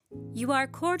You are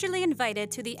cordially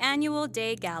invited to the annual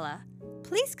Day Gala.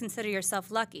 Please consider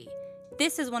yourself lucky.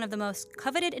 This is one of the most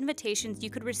coveted invitations you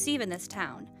could receive in this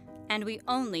town, and we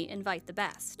only invite the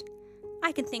best.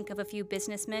 I can think of a few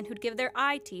businessmen who'd give their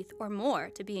eye teeth or more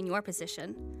to be in your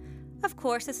position. Of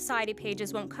course, the society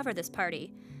pages won't cover this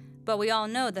party, but we all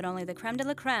know that only the creme de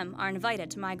la creme are invited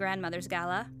to my grandmother's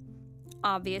gala.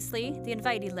 Obviously, the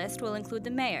invitee list will include the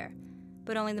mayor,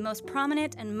 but only the most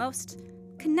prominent and most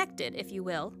connected, if you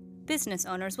will, business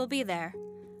owners will be there.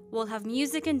 We'll have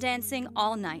music and dancing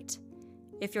all night.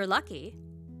 If you're lucky,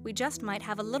 we just might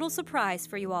have a little surprise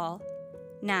for you all.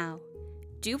 Now,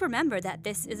 do remember that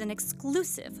this is an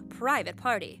exclusive, private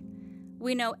party.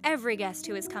 We know every guest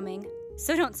who is coming,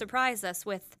 so don't surprise us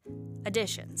with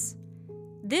additions.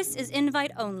 This is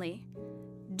invite only.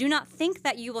 Do not think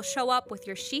that you will show up with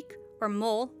your chic or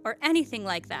mole or anything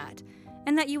like that,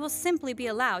 and that you will simply be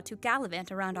allowed to gallivant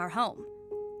around our home.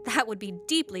 That would be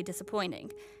deeply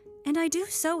disappointing, and I do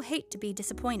so hate to be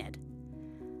disappointed.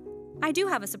 I do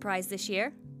have a surprise this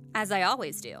year, as I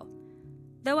always do,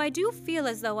 though I do feel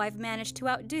as though I've managed to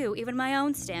outdo even my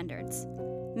own standards.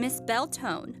 Miss Belle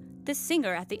Tone, the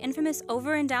singer at the infamous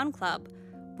Over and Down Club,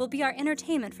 will be our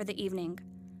entertainment for the evening.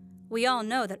 We all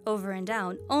know that Over and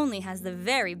Down only has the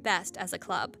very best as a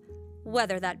club,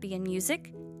 whether that be in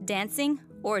music, dancing,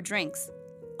 or drinks.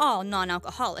 All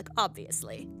non-alcoholic,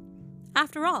 obviously.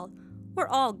 After all, we're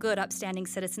all good upstanding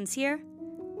citizens here.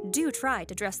 Do try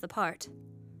to dress the part.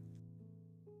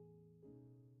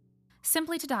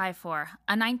 Simply to Die For,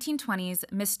 a 1920s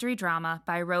mystery drama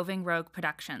by Roving Rogue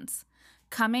Productions.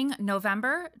 Coming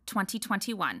November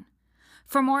 2021.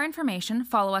 For more information,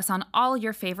 follow us on all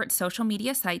your favorite social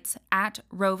media sites at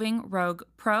Roving Rogue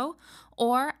Pro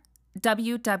or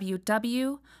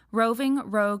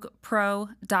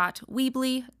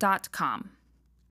www.rovingroguepro.weebly.com.